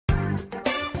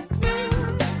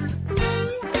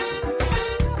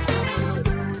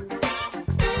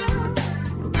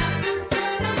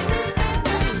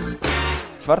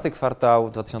Czwarty kwartał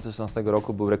 2016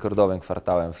 roku był rekordowym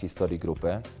kwartałem w historii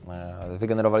grupy.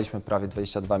 Wygenerowaliśmy prawie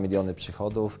 22 miliony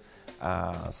przychodów,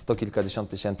 100 kilkadziesiąt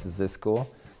tysięcy zysku.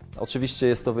 Oczywiście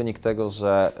jest to wynik tego,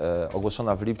 że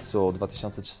ogłoszona w lipcu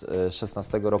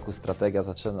 2016 roku strategia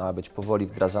zaczyna być powoli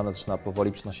wdrażana, zaczyna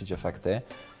powoli przynosić efekty.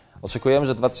 Oczekujemy,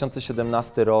 że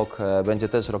 2017 rok będzie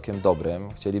też rokiem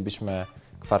dobrym. Chcielibyśmy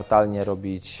kwartalnie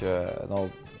robić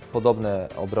podobne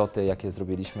obroty, jakie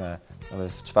zrobiliśmy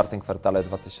w czwartym kwartale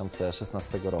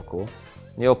 2016 roku.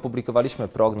 Nie opublikowaliśmy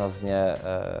prognoz,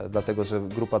 dlatego że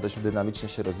grupa dość dynamicznie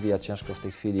się rozwija, ciężko w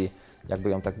tej chwili jakby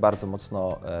ją tak bardzo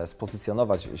mocno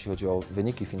spozycjonować, jeśli chodzi o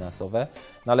wyniki finansowe,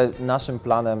 no ale naszym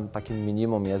planem, takim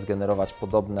minimum, jest generować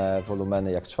podobne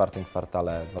wolumeny jak w czwartym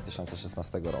kwartale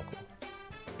 2016 roku.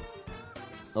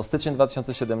 Styczeń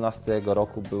 2017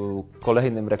 roku był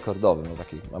kolejnym rekordowym,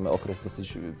 mamy okres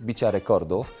dosyć bicia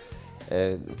rekordów.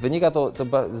 Wynika to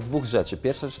z dwóch rzeczy.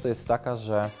 Pierwsza rzecz to jest taka,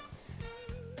 że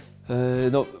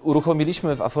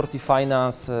uruchomiliśmy w Aforti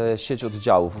Finance sieć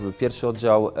oddziałów. Pierwszy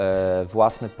oddział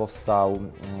własny powstał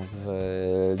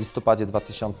w listopadzie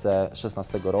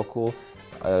 2016 roku.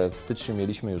 W styczniu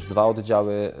mieliśmy już 2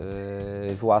 oddziały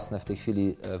własne. W tej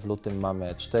chwili w lutym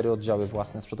mamy 4 oddziały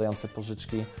własne sprzedające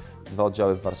pożyczki. 2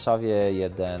 oddziały w Warszawie,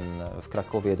 1 w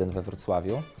Krakowie, 1 we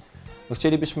Wrocławiu.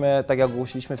 Chcielibyśmy, tak jak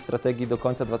ogłosiliśmy w strategii, do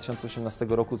końca 2018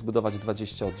 roku zbudować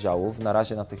 20 oddziałów. Na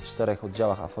razie na tych 4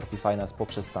 oddziałach Aforti Finance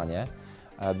poprzestanie.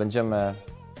 Będziemy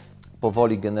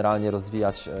powoli generalnie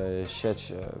rozwijać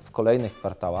sieć w kolejnych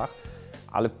kwartałach,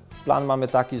 ale plan mamy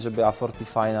taki, żeby Aforti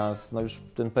Finance, już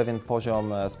ten pewien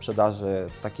poziom sprzedaży,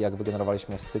 taki jak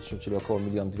wygenerowaliśmy w styczniu, czyli około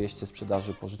 1 200 000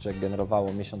 sprzedaży pożyczek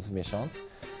generowało miesiąc w miesiąc.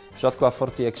 W przypadku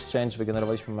Aforti Exchange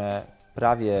wygenerowaliśmy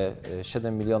prawie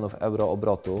 7 milionów euro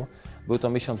obrotu. Był to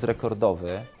miesiąc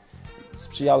rekordowy.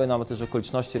 Sprzyjały nam też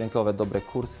okoliczności rynkowe, dobre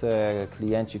kursy,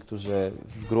 klienci, którzy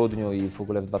w grudniu i w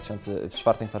ogóle w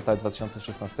czwartym kwartale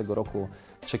 2016 roku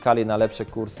czekali na lepsze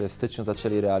kursy, w styczniu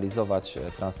zaczęli realizować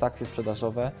transakcje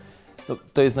sprzedażowe.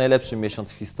 To jest najlepszy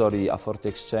miesiąc w historii Aforti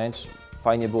Exchange.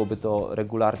 Fajnie byłoby to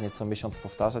regularnie co miesiąc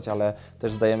powtarzać, ale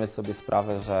też zdajemy sobie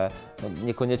sprawę, że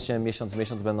niekoniecznie miesiąc w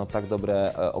miesiąc będą tak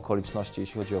dobre okoliczności,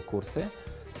 jeśli chodzi o kursy.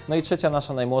 I trzecia,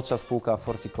 nasza najmłodsza spółka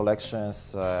Aforti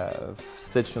Collections w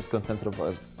styczniu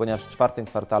ponieważ w czwartym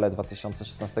kwartale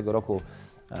 2016 roku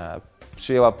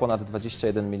przyjęła ponad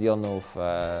 21 milionów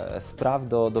spraw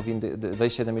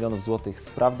 21 milionów złotych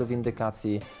spraw do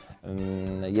windykacji.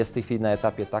 Jest w tej chwili na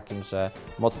etapie takim, że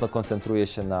mocno koncentruje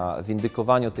się na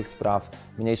windykowaniu tych spraw,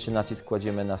 mniejszy nacisk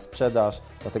kładziemy na sprzedaż,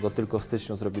 dlatego tylko w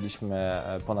styczniu zrobiliśmy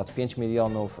ponad 5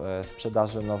 milionów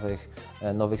sprzedaży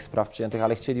nowych spraw przyjętych,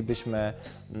 ale chcielibyśmy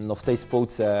w tej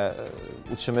spółce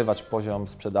utrzymywać poziom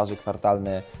sprzedaży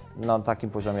kwartalny na takim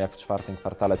poziomie jak w czwartym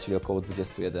kwartale, czyli około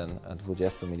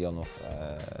 20 milionów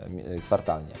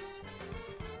kwartalnie.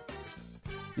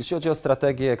 Jeśli chodzi o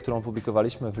strategię, którą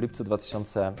opublikowaliśmy w lipcu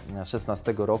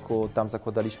 2016 roku, tam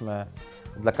zakładaliśmy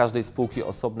dla każdej spółki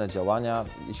osobne działania.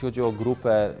 Jeśli chodzi o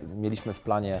grupę, mieliśmy w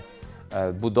planie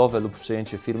budowę lub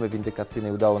przejęcie firmy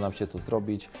windykacyjnej. Udało nam się to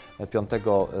zrobić. 5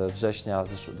 września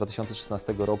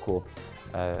 2016 roku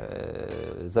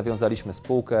zawiązaliśmy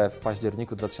spółkę. W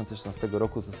październiku 2016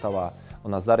 roku została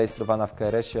ona zarejestrowana w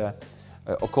KRS-ie.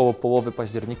 Około połowy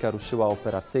października ruszyła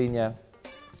operacyjnie.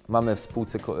 Mamy w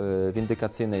spółce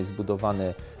windykacyjnej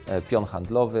zbudowany pion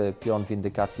handlowy, pion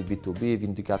windykacji B2B,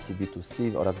 windykacji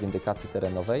B2C oraz windykacji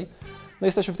terenowej.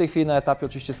 Jesteśmy w tej chwili na etapie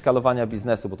oczywiście skalowania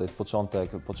biznesu, bo to jest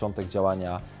początek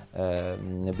działania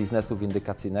biznesu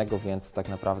windykacyjnego, więc tak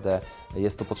naprawdę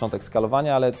jest to początek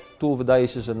skalowania, ale tu wydaje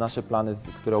się, że nasze plany,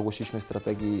 które ogłosiliśmy w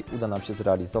strategii, uda nam się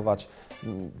zrealizować.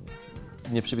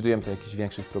 Nie przewidujemy tu jakichś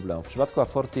większych problemów. W przypadku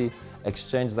Aforti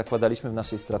Exchange zakładaliśmy w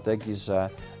naszej strategii, że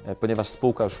ponieważ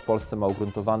spółka już w Polsce ma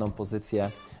ugruntowaną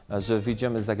pozycję, że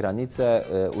wyjdziemy za granicę,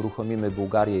 uruchomimy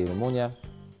Bułgarię i Rumunię.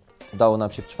 Udało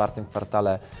nam się w czwartym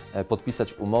kwartale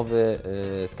podpisać umowy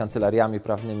z kancelariami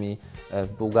prawnymi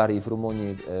w Bułgarii i w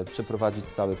Rumunii, przeprowadzić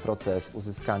cały proces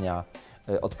uzyskania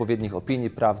odpowiednich opinii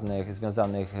prawnych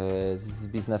związanych z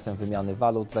biznesem wymiany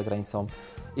walut za granicą.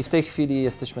 I w tej chwili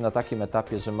jesteśmy na takim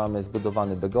etapie, że mamy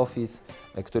zbudowany back office,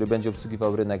 który będzie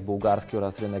obsługiwał rynek bułgarski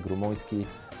oraz rynek rumuński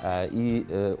i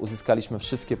uzyskaliśmy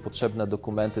wszystkie potrzebne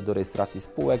dokumenty do rejestracji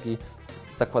spółek i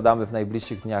zakładamy w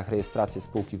najbliższych dniach rejestrację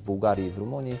spółki w Bułgarii i w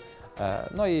Rumunii.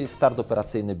 I start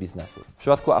operacyjny biznesu. W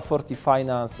przypadku Aforti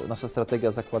Finance nasza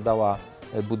strategia zakładała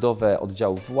budowę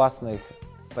oddziałów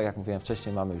własnych. Tak jak mówiłem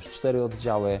wcześniej, mamy już 4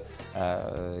 oddziały,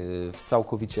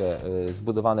 całkowicie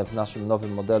zbudowane w naszym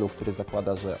nowym modelu, który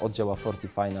zakłada, że oddział Aforti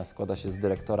Finance składa się z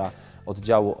dyrektora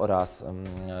oddziału oraz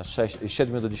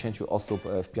 7 do 10 osób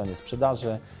w pionie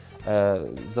sprzedaży.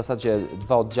 W zasadzie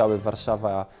 2 oddziały,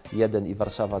 Warszawa 1 i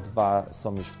Warszawa 2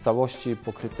 są już w całości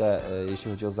pokryte,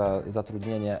 jeśli chodzi o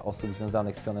zatrudnienie osób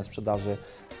związanych z pionem sprzedaży.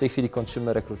 W tej chwili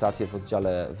kończymy rekrutację w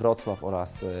oddziale Wrocław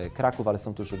oraz Kraków, ale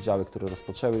są to już oddziały, które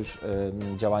rozpoczęły już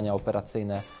działania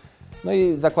operacyjne. No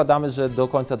i zakładamy, że do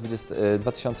końca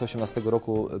 2018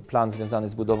 roku plan związany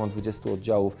z budową 20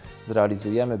 oddziałów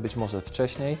zrealizujemy, być może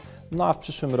wcześniej. No a w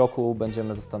przyszłym roku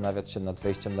będziemy zastanawiać się nad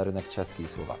wejściem na rynek czeski i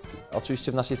słowacki.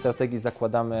 Oczywiście w naszej strategii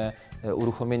zakładamy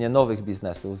uruchomienie nowych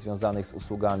biznesów związanych z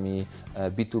usługami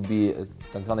B2B,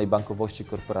 tak zwanej bankowości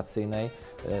korporacyjnej.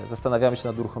 Zastanawiamy się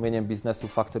nad uruchomieniem biznesu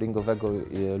faktoringowego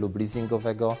lub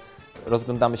leasingowego.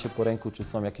 Rozglądamy się po rynku, czy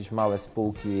są jakieś małe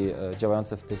spółki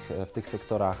działające w tych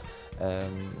sektorach,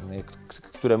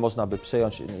 które można by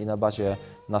przejąć i na bazie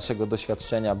naszego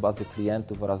doświadczenia, bazy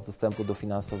klientów oraz dostępu do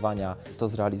finansowania to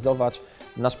zrealizować.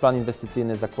 Nasz plan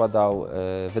inwestycyjny zakładał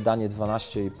wydanie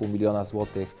 12,5 miliona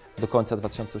złotych do końca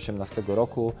 2018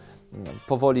 roku.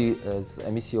 Powoli z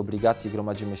emisji obligacji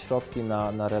gromadzimy środki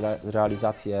na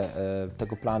realizację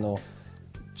tego planu.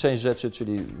 Część rzeczy,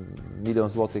 czyli 1 milion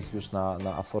złotych już na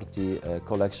Aforti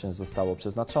Collection zostało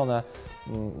przeznaczone.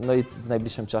 No i w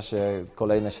najbliższym czasie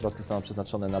kolejne środki zostaną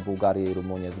przeznaczone na Bułgarię i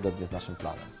Rumunię zgodnie z naszym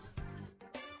planem.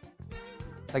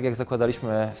 Tak jak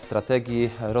zakładaliśmy w strategii,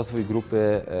 rozwój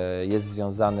grupy jest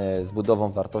związany z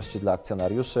budową wartości dla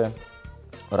akcjonariuszy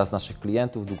oraz naszych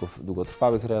klientów,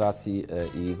 długotrwałych relacji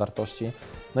i wartości.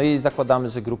 No i zakładamy,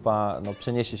 że grupa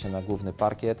przeniesie się na główny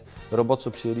parkiet.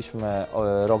 Roboczo przyjęliśmy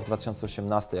rok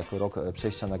 2018 jako rok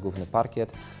przejścia na główny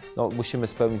parkiet. Musimy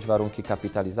spełnić warunki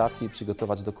kapitalizacji,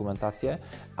 przygotować dokumentację,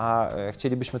 a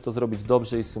chcielibyśmy to zrobić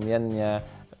dobrze i sumiennie.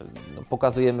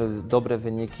 Pokazujemy dobre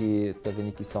wyniki, te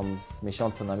wyniki są z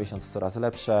miesiąca na miesiąc coraz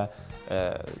lepsze.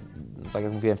 Tak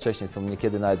jak mówiłem wcześniej, są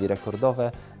niekiedy nawet i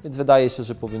rekordowe, więc wydaje się,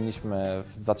 że powinniśmy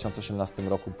w 2018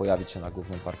 roku pojawić się na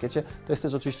głównym parkiecie. To jest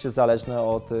też oczywiście zależne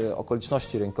od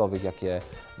okoliczności rynkowych,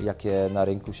 jakie na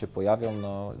rynku się pojawią,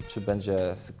 czy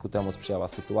będzie ku temu sprzyjała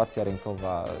sytuacja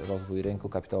rynkowa, rozwój rynku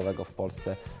kapitałowego w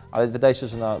Polsce, ale wydaje się,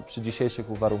 że przy dzisiejszych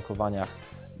uwarunkowaniach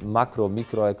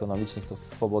mikroekonomicznych to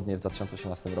swobodnie w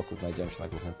 2018 roku znajdziemy się na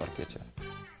głównym parkiecie.